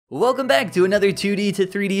Welcome back to another 2D to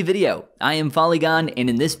 3D video. I am Follygon, and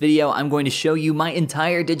in this video I'm going to show you my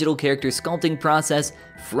entire digital character sculpting process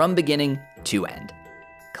from beginning to end.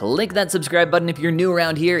 Click that subscribe button if you're new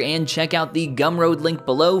around here, and check out the Gumroad link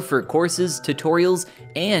below for courses, tutorials,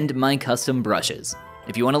 and my custom brushes.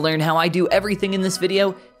 If you want to learn how I do everything in this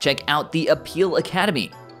video, check out the Appeal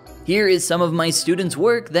Academy. Here is some of my students'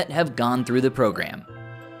 work that have gone through the program.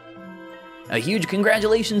 A huge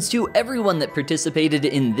congratulations to everyone that participated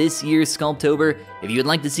in this year's Sculptober. If you would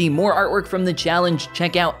like to see more artwork from the challenge,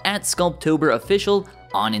 check out @SculptoberOfficial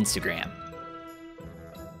on Instagram.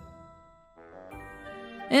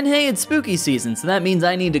 And hey, it's spooky season, so that means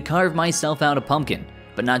I need to carve myself out a pumpkin.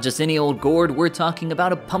 But not just any old gourd, we're talking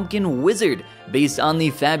about a pumpkin wizard based on the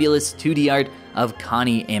fabulous 2D art of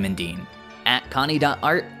Connie Amandine,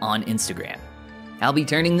 @Connie.art on Instagram. I'll be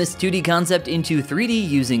turning this 2D concept into 3D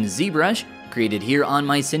using ZBrush, created here on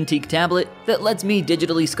my Cintiq tablet that lets me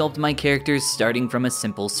digitally sculpt my characters starting from a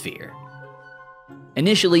simple sphere.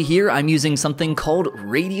 Initially here, I'm using something called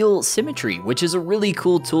radial symmetry, which is a really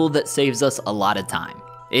cool tool that saves us a lot of time.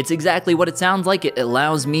 It's exactly what it sounds like. It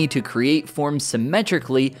allows me to create forms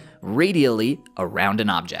symmetrically, radially, around an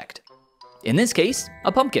object. In this case,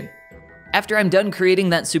 a pumpkin. After I'm done creating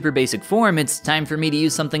that super basic form, it's time for me to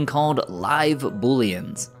use something called live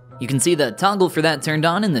booleans. You can see the toggle for that turned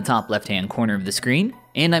on in the top left-hand corner of the screen,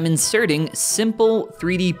 and I'm inserting simple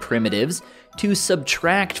 3D primitives to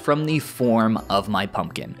subtract from the form of my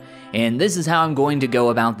pumpkin. And this is how I'm going to go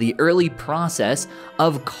about the early process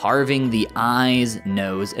of carving the eyes,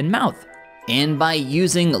 nose, and mouth. And by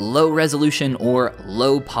using low resolution or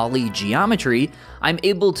low poly geometry, I'm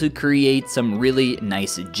able to create some really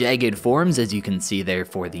nice jagged forms, as you can see there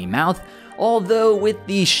for the mouth. Although with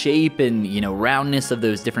the shape and roundness of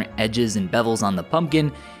those different edges and bevels on the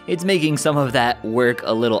pumpkin, it's making some of that work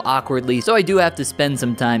a little awkwardly, so I do have to spend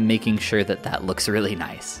some time making sure that that looks really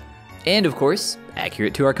nice. And of course,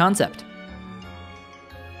 accurate to our concept.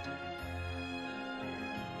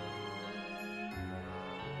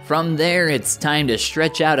 From there, it's time to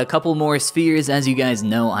stretch out a couple more spheres, as you guys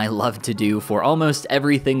know I love to do for almost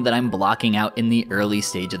everything that I'm blocking out in the early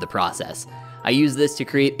stage of the process. I use this to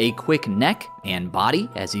create a quick neck and body,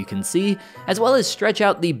 as you can see, as well as stretch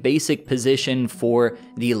out the basic position for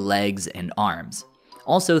the legs and arms.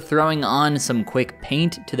 Also throwing on some quick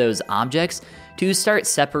paint to those objects to start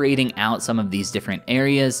separating out some of these different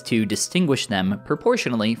areas to distinguish them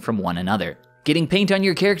proportionally from one another. Getting paint on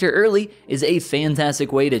your character early is a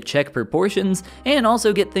fantastic way to check proportions and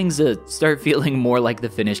also get things to start feeling more like the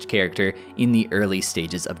finished character in the early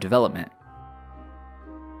stages of development.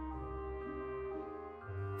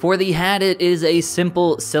 For the hat, it is a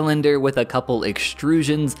simple cylinder with a couple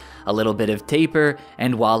extrusions, a little bit of taper,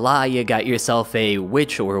 and voila, you got yourself a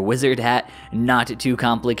witch or wizard hat. Not too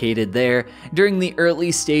complicated there. During the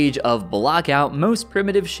early stage of blockout, most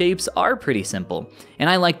primitive shapes are pretty simple, and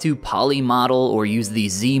I like to poly model or use the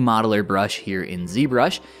Z modeler brush here in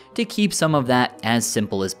ZBrush to keep some of that as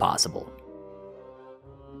simple as possible.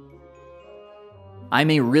 I'm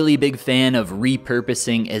a really big fan of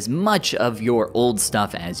repurposing as much of your old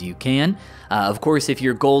stuff as you can. Of course, if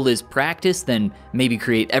your goal is practice, then maybe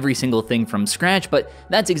create every single thing from scratch, but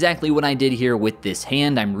that's exactly what I did here with this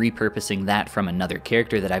hand. I'm repurposing that from another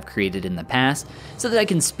character that I've created in the past so that I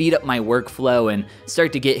can speed up my workflow and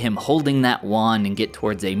start to get him holding that wand and get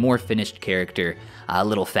towards a more finished character a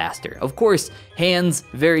little faster. Of course, hands,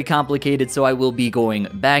 very complicated, so I will be going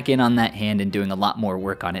back in on that hand and doing a lot more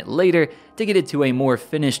work on it later to get it to a more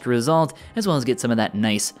finished result, as well as get some of that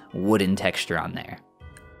nice wooden texture on there.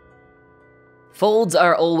 Folds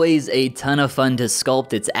are always a ton of fun to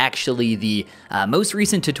sculpt. It's actually the most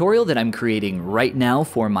recent tutorial that I'm creating right now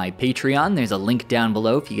for my Patreon. There's a link down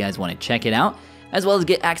below if you guys want to check it out, as well as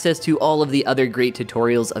get access to all of the other great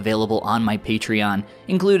tutorials available on my Patreon,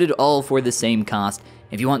 included all for the same cost.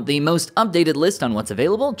 If you want the most updated list on what's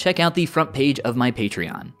available, check out the front page of my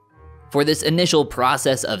Patreon. For this initial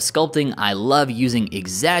process of sculpting, I love using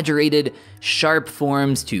exaggerated, sharp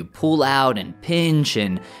forms to pull out and pinch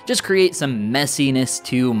and just create some messiness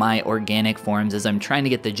to my organic forms as I'm trying to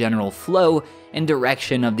get the general flow and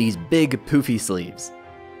direction of these big poofy sleeves.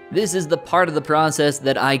 This is the part of the process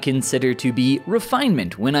that I consider to be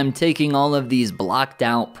refinement, when I'm taking all of these blocked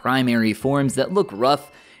out primary forms that look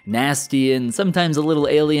rough nasty and sometimes a little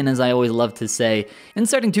alien, as I always love to say, and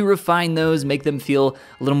starting to refine those, make them feel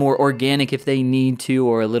a little more organic if they need to,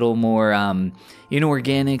 or a little more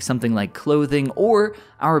inorganic, something like clothing, or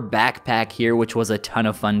our backpack here, which was a ton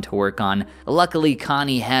of fun to work on. Luckily,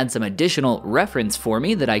 Connie had some additional reference for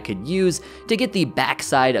me that I could use to get the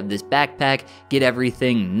backside of this backpack, get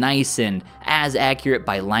everything nice and as accurate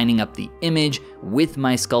by lining up the image with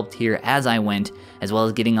my sculpt here as I went, as well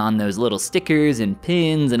as getting on those little stickers and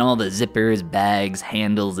pins and all the zippers, bags,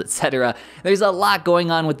 handles, etc. There's a lot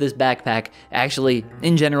going on with this backpack. Actually,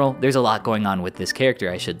 in general, there's a lot going on with this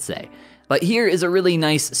character, I should say. But here is a really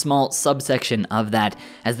nice small subsection of that,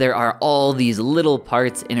 as there are all these little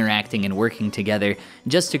parts interacting and working together.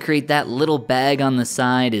 Just to create that little bag on the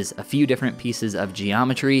side is a few different pieces of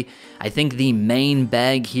geometry. I think the main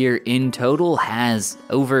bag here in total has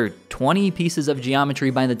over 20 pieces of geometry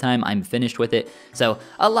by the time I'm finished with it. So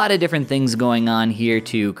a lot of different things going on here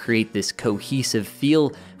to create this cohesive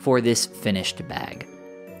feel for this finished bag.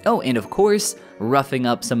 Oh, and of course, roughing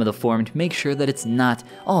up some of the form to make sure that it's not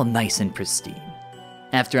all nice and pristine.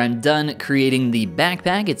 After I'm done creating the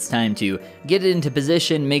backpack, it's time to get it into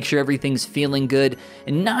position, make sure everything's feeling good,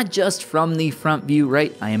 and not just from the front view,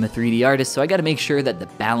 right? I am a 3D artist, so I gotta make sure that the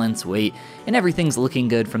balance, weight, and everything's looking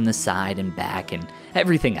good from the side and back and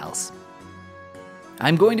everything else.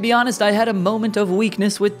 I'm going to be honest, I had a moment of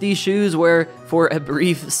weakness with these shoes where for a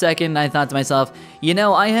brief second I thought to myself, you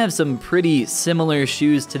know, I have some pretty similar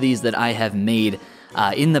shoes to these that I have made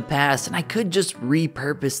in the past, and I could just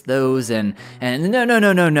repurpose those and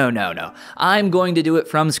no. I'm going to do it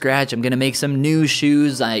from scratch. I'm gonna make some new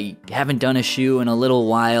shoes. I haven't done a shoe in a little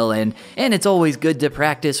while, and it's always good to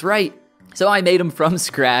practice, right? So I made them from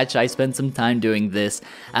scratch. I spent some time doing this.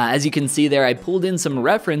 As you can see there, I pulled in some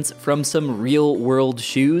reference from some real world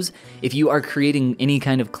shoes. If you are creating any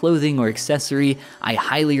kind of clothing or accessory, I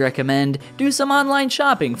highly recommend do some online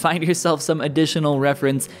shopping. Find yourself some additional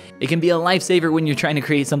reference. It can be a lifesaver when you're trying to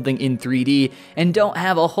create something in 3D and don't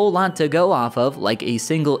have a whole lot to go off of, like a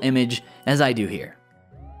single image, as I do here.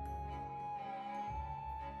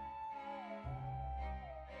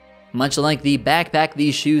 Much like the backpack,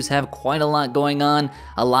 these shoes have quite a lot going on,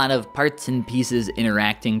 a lot of parts and pieces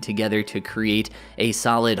interacting together to create a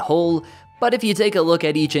solid whole, but if you take a look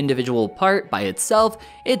at each individual part by itself,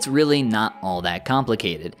 it's really not all that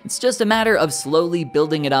complicated. It's just a matter of slowly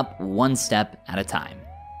building it up one step at a time.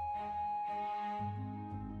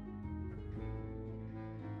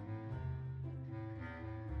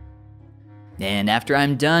 And after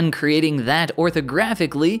I'm done creating that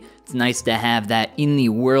orthographically, it's nice to have that in the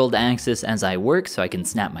world axis as I work so I can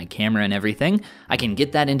snap my camera and everything. I can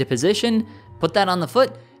get that into position, put that on the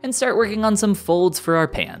foot, and start working on some folds for our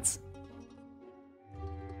pants.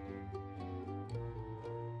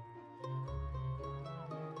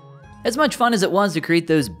 As much fun as it was to create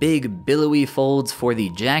those big billowy folds for the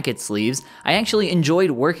jacket sleeves, I actually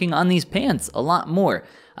enjoyed working on these pants a lot more.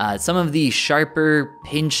 Some of the sharper,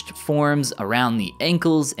 pinched forms around the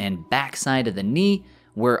ankles and backside of the knee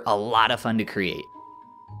were a lot of fun to create.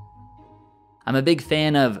 I'm a big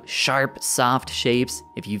fan of sharp, soft shapes.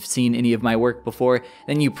 If you've seen any of my work before,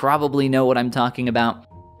 then you probably know what I'm talking about.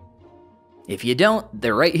 If you don't,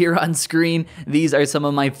 they're right here on screen. These are some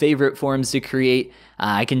of my favorite forms to create.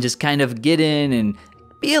 I can just kind of get in and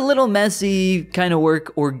be a little messy, kind of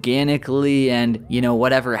work organically, and you know,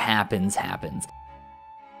 whatever happens, happens.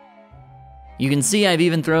 You can see I've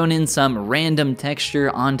even thrown in some random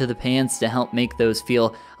texture onto the pants to help make those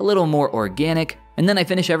feel a little more organic, and then I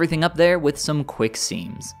finish everything up there with some quick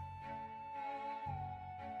seams.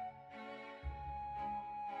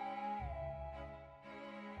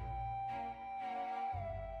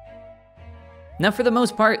 Now for the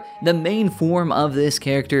most part, the main form of this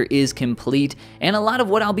character is complete, and a lot of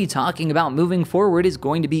what I'll be talking about moving forward is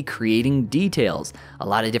going to be creating details. A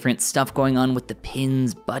lot of different stuff going on with the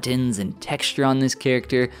pins, buttons, and texture on this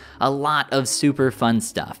character. A lot of super fun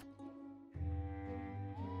stuff.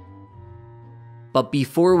 But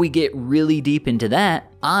before we get really deep into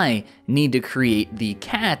that, I need to create the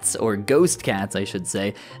cats, or ghost cats I should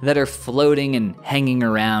say, that are floating and hanging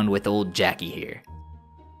around with old Jackie here.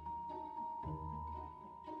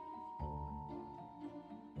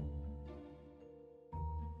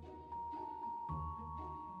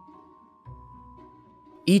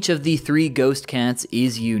 Each of the 3 ghost cats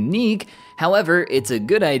is unique, however, it's a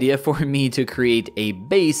good idea for me to create a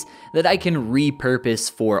base that I can repurpose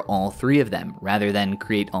for all 3 of them, rather than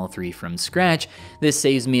create all 3 from scratch. This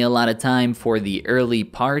saves me a lot of time for the early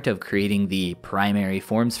part of creating the primary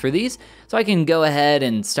forms for these, so I can go ahead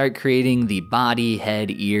and start creating the body,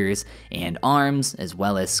 head, ears, and arms, as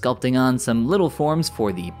well as sculpting on some little forms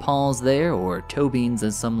for the paws there, or toe beans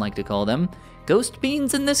as some like to call them. Ghost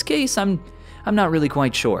beans in this case, I'm not really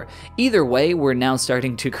quite sure. Either way, we're now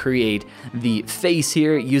starting to create the face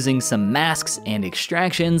here using some masks and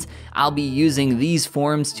extractions. I'll be using these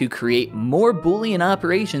forms to create more Boolean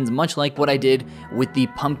operations, much like what I did with the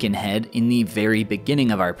pumpkin head in the very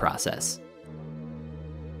beginning of our process.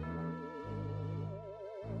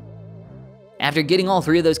 After getting all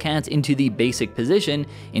 3 of those cats into the basic position,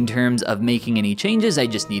 in terms of making any changes, I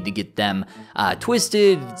just need to get them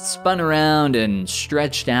twisted, spun around, and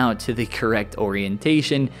stretched out to the correct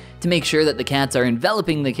orientation to make sure that the cats are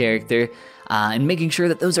enveloping the character and making sure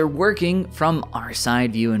that those are working from our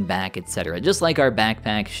side view and back, etc. Just like our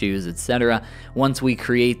backpack, shoes, etc. Once we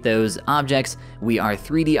create those objects, we are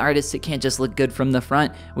 3D artists. It can't just look good from the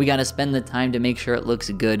front. We gotta spend the time to make sure it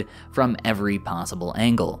looks good from every possible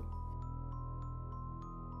angle.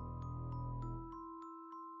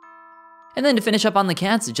 And then to finish up on the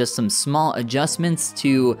cats, just some small adjustments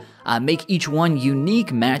to make each one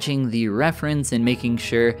unique, matching the reference and making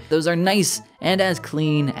sure those are nice and as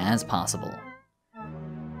clean as possible.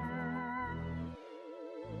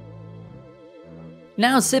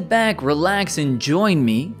 Now sit back, relax, and join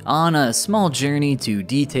me on a small journey to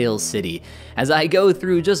Detail City as I go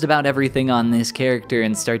through just about everything on this character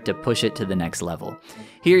and start to push it to the next level.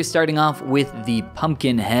 Here, starting off with the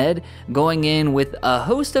pumpkin head, going in with a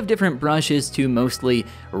host of different brushes to mostly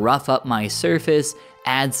rough up my surface,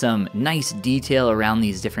 add some nice detail around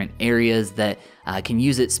these different areas that can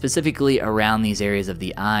use it specifically around these areas of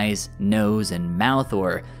the eyes, nose, and mouth,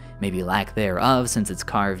 or maybe lack thereof since it's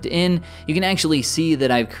carved in. You can actually see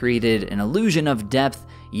that I've created an illusion of depth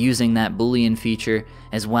using that Boolean feature,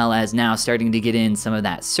 as well as now starting to get in some of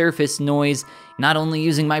that surface noise, not only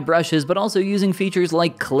using my brushes, but also using features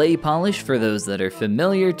like clay polish for those that are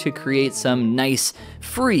familiar to create some nice,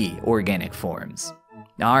 free organic forms.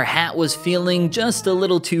 Our hat was feeling just a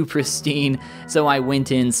little too pristine, so I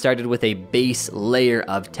went in, started with a base layer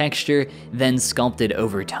of texture, then sculpted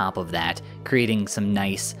over top of that, creating some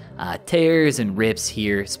nice tears and rips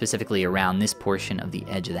here, specifically around this portion of the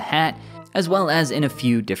edge of the hat, as well as in a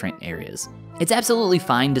few different areas. It's absolutely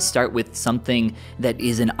fine to start with something that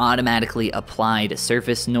is an automatically applied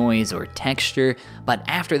surface noise or texture, but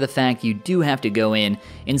after the fact, you do have to go in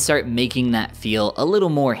and start making that feel a little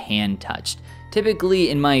more hand-touched. Typically,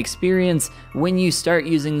 in my experience, when you start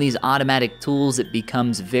using these automatic tools, it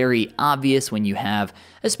becomes very obvious when you have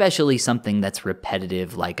especially something that's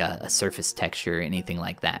repetitive like a surface texture or anything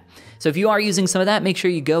like that. So if you are using some of that, make sure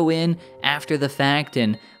you go in after the fact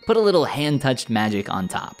and put a little hand-touched magic on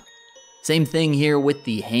top. Same thing here with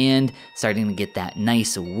the hand, starting to get that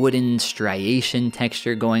nice wooden striation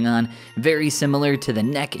texture going on, very similar to the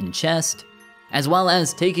neck and chest, as well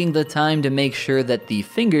as taking the time to make sure that the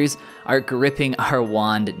fingers are gripping our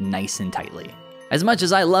wand nice and tightly. As much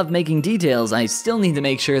as I love making details, I still need to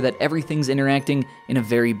make sure that everything's interacting in a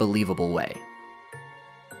very believable way.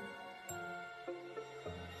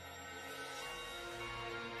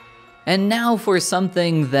 And now for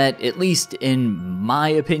something that, at least in my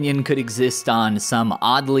opinion, could exist on some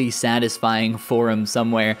oddly satisfying forum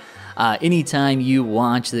somewhere. Anytime you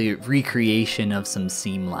watch the recreation of some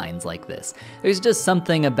seam lines like this, there's just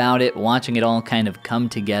something about it, watching it all kind of come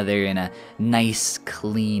together in a nice,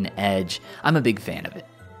 clean edge. I'm a big fan of it.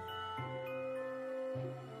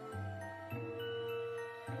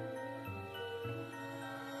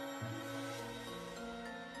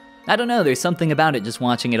 I don't know, there's something about it, just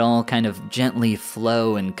watching it all kind of gently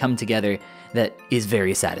flow and come together that is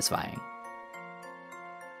very satisfying.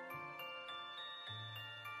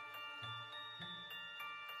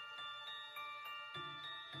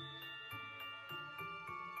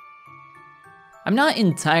 I'm not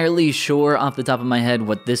entirely sure off the top of my head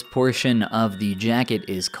what this portion of the jacket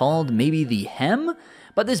is called, maybe the hem?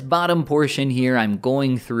 But this bottom portion here, I'm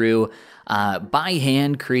going through by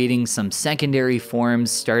hand, creating some secondary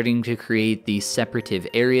forms, starting to create these separative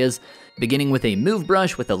areas, beginning with a move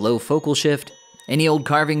brush with a low focal shift, any old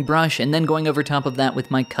carving brush, and then going over top of that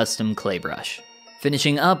with my custom clay brush.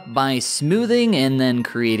 Finishing up by smoothing and then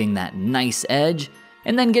creating that nice edge,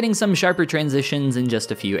 and then getting some sharper transitions in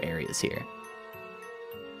just a few areas here.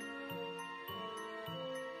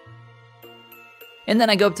 And then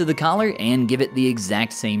I go up to the collar and give it the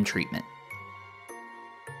exact same treatment.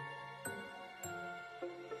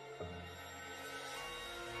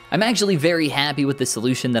 I'm actually very happy with the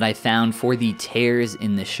solution that I found for the tears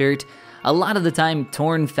in the shirt. A lot of the time,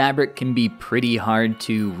 torn fabric can be pretty hard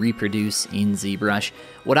to reproduce in ZBrush.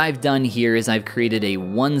 What I've done here is I've created a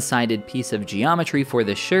one-sided piece of geometry for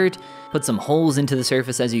the shirt, put some holes into the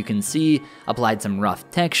surface as you can see, applied some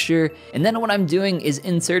rough texture, and then what I'm doing is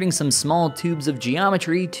inserting some small tubes of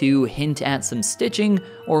geometry to hint at some stitching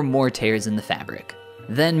or more tears in the fabric.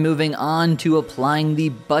 Then moving on to applying the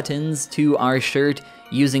buttons to our shirt,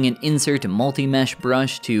 using an insert multi-mesh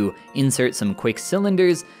brush to insert some quick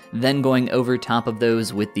cylinders, then going over top of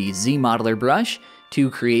those with the Z-modeler brush to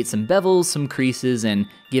create some bevels, some creases, and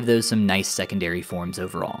give those some nice secondary forms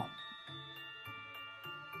overall.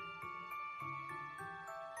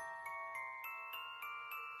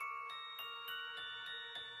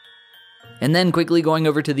 And then quickly going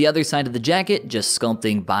over to the other side of the jacket, just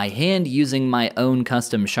sculpting by hand using my own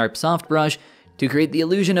custom sharp soft brush to create the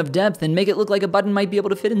illusion of depth and make it look like a button might be able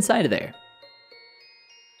to fit inside of there.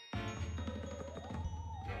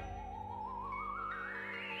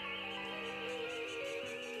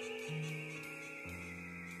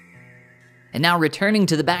 And now returning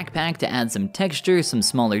to the backpack to add some texture, some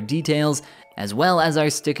smaller details, as well as our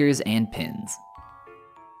stickers and pins.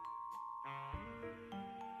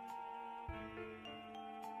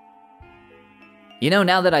 You know,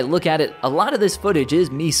 now that I look at it, a lot of this footage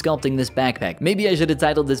is me sculpting this backpack. Maybe I should have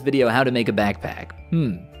titled this video, How to Make a Backpack.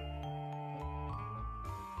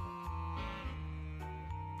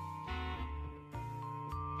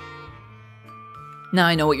 Now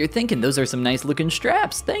I know what you're thinking, those are some nice looking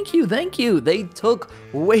straps. Thank you, thank you. They took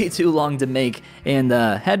way too long to make and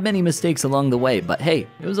had many mistakes along the way, but hey,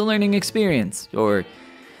 it was a learning experience. Or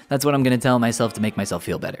that's what I'm gonna tell myself to make myself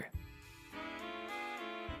feel better.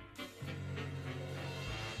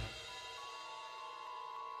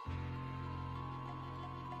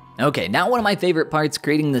 Okay, now one of my favorite parts,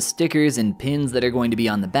 creating the stickers and pins that are going to be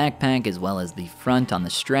on the backpack as well as the front on the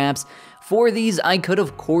straps. For these, I could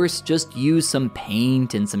of course just use some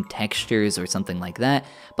paint and some textures or something like that,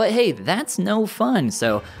 but hey, that's no fun.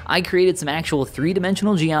 So I created some actual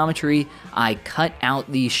three-dimensional geometry. I cut out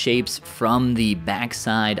these shapes from the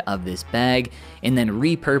backside of this bag and then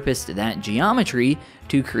repurposed that geometry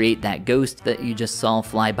to create that ghost that you just saw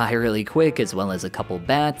fly by really quick, as well as a couple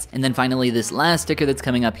bats. And then finally this last sticker that's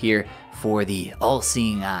coming up here for the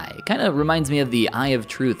all-seeing eye. Kind of reminds me of the Eye of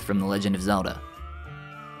Truth from The Legend of Zelda.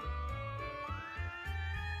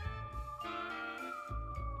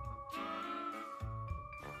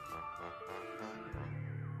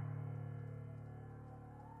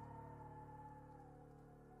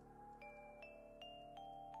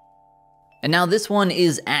 And now this one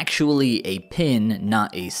is actually a pin, not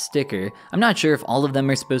a sticker. I'm not sure if all of them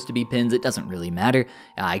are supposed to be pins, it doesn't really matter.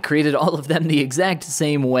 I created all of them the exact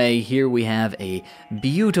same way. Here we have a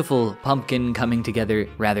beautiful pumpkin coming together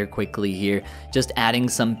rather quickly here. Just adding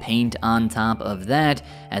some paint on top of that,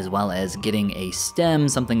 as well as getting a stem,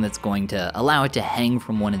 something that's going to allow it to hang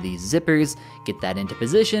from one of these zippers, get that into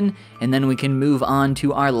position, and then we can move on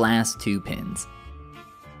to our last two pins.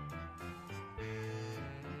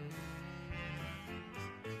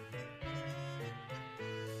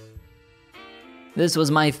 This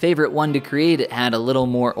was my favorite one to create. It had a little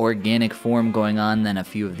more organic form going on than a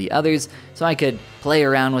few of the others, so I could play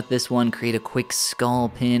around with this one, create a quick skull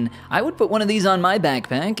pin. I would put one of these on my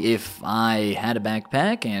backpack if I had a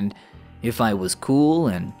backpack and if I was cool,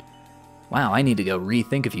 and wow, I need to go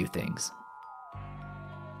rethink a few things.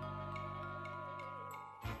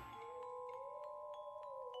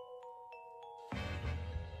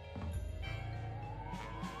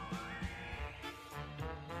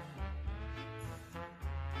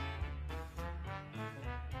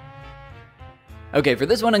 Okay, for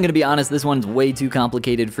this one, I'm gonna be honest, this one's way too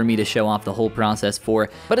complicated for me to show off the whole process for,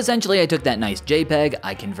 but essentially I took that nice JPEG,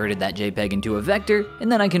 I converted that JPEG into a vector,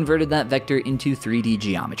 and then I converted that vector into 3D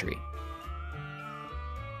geometry.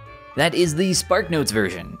 That is the SparkNotes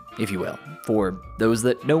version, if you will, for those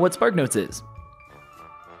that know what SparkNotes is.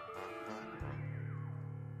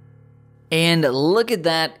 And look at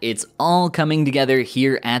that, it's all coming together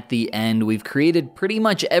here at the end. We've created pretty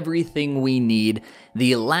much everything we need.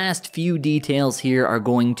 The last few details here are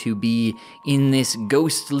going to be in this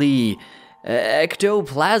ghostly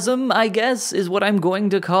ectoplasm, I guess, is what I'm going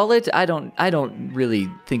to call it. I don't really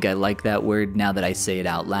think I like that word now that I say it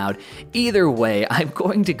out loud. Either way, I'm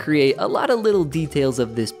going to create a lot of little details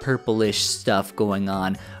of this purplish stuff going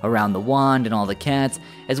on around the wand and all the cats,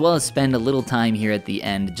 as well as spend a little time here at the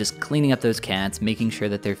end just cleaning up those cats, making sure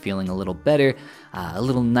that they're feeling a little better, a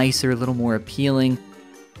little nicer, a little more appealing.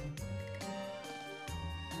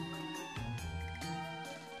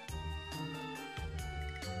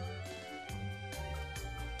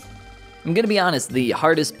 I'm gonna be honest, the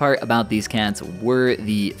hardest part about these cats were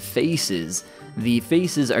the faces. The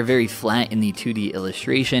faces are very flat in the 2D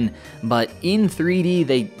illustration, but in 3D,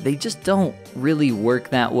 they just don't really work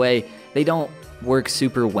that way. They don't work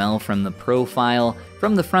super well from the profile.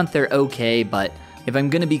 From the front, they're okay, but if I'm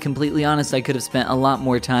gonna be completely honest, I could have spent a lot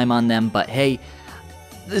more time on them, but hey,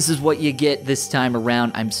 this is what you get this time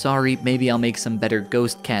around. I'm sorry, maybe I'll make some better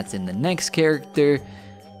ghost cats in the next character.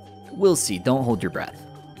 We'll see, don't hold your breath.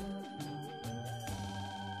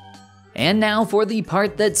 And now for the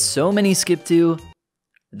part that so many skip to,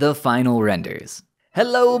 the final renders.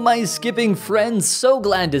 Hello, my skipping friends, so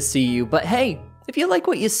glad to see you, but hey, if you like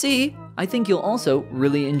what you see, I think you'll also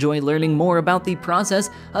really enjoy learning more about the process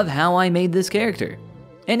of how I made this character.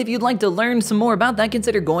 And if you'd like to learn some more about that,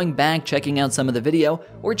 consider going back, checking out some of the video,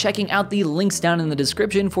 or checking out the links down in the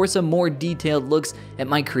description for some more detailed looks at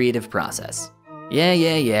my creative process.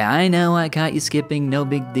 Yeah, I know I caught you skipping, no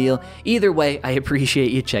big deal. Either way, I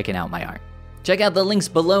appreciate you checking out my art. Check out the links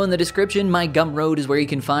below in the description. My Gumroad is where you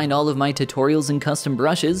can find all of my tutorials and custom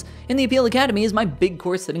brushes, and the Appeal Academy is my big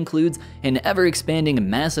course that includes an ever-expanding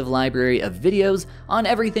massive library of videos on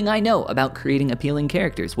everything I know about creating appealing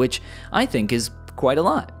characters, which I think is quite a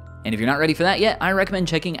lot. And if you're not ready for that yet, I recommend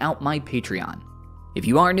checking out my Patreon. If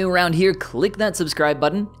you are new around here, click that subscribe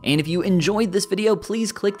button, and if you enjoyed this video,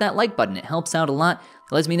 please click that like button. It helps out a lot.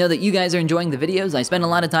 It lets me know that you guys are enjoying the videos. I spend a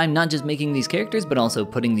lot of time not just making these characters, but also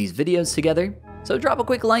putting these videos together. So drop a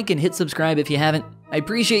quick like and hit subscribe if you haven't. I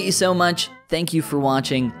appreciate you so much. Thank you for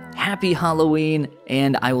watching. Happy Halloween,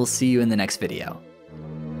 and I will see you in the next video.